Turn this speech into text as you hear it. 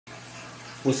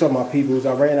What's up, my peoples?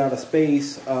 I ran out of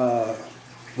space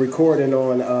recording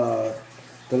on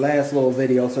the last little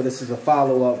video, so this is a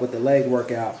follow-up with the leg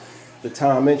workout, the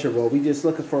time interval. We just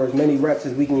looking for as many reps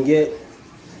as we can get.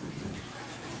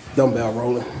 Dumbbell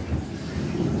rolling.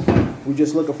 We're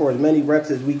just looking for as many reps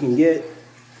as we can get,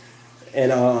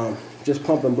 and just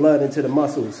pumping blood into the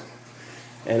muscles.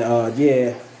 And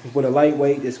yeah, with a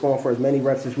lightweight, just going for as many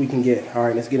reps as we can get. All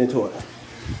right, let's get into it.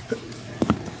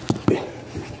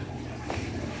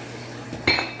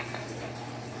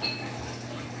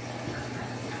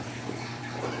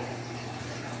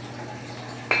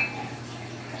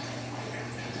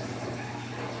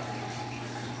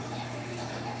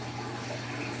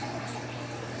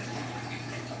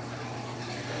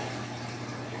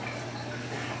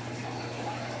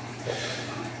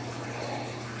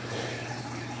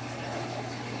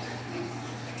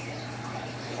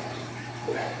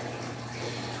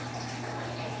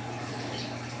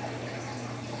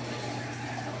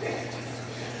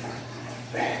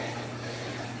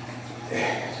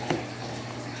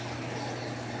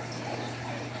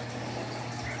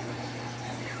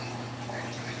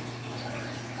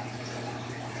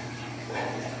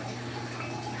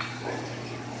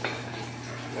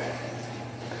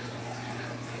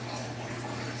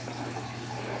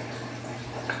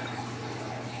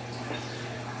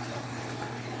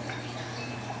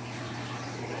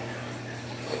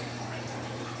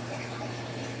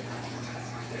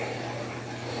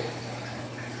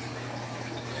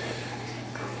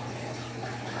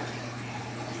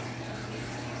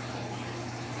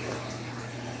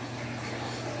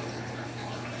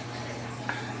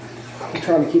 I'm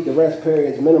trying to keep the rest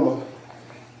periods minimum,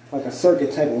 like a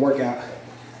circuit type of workout.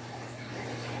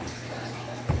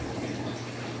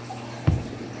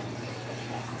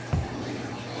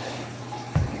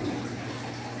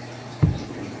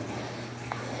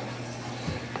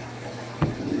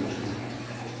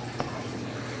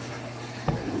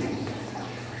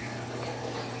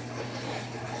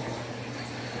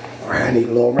 All right, I need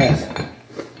a little rest.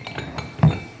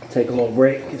 Take a little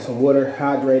break, get some water,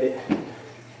 hydrated.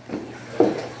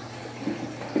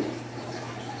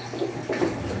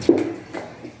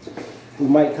 We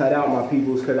might cut out, my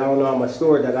peoples, because I don't know how much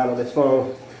storage I got on this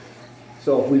phone.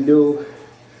 So if we do,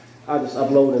 I'll just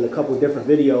upload in a couple different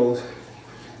videos,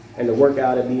 and the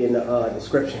workout will be in the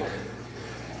description.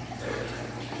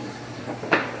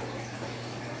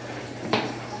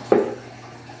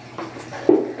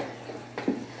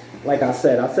 Like I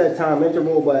said time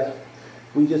interval, but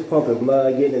we just pumping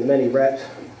blood, getting as many reps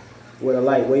with a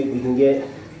light weight we can get.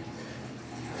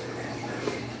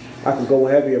 I could go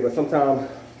heavier, but sometimes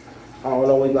I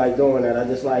don't always like doing that. I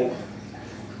just like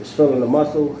just feeling the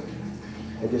muscle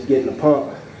and just getting the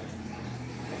pump.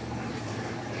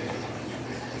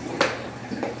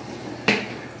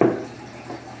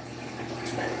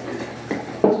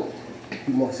 A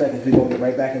few more seconds, we're gonna get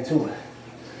right back into it.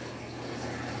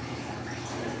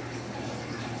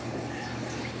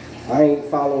 I ain't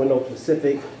following no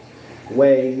specific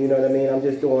way, you know what I mean? I'm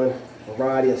just doing a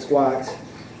variety of squats,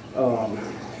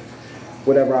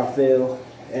 whatever I feel.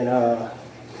 And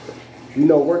you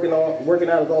know, working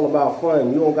out is all about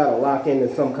fun. You don't gotta lock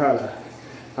into some kind of,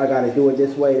 I gotta do it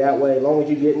this way, that way. As long as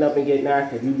you're getting up and getting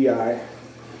active, you be all right.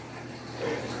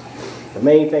 The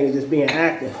main thing is just being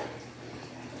active.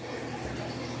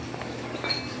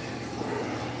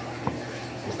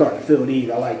 I'm starting to feel these.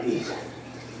 I like these.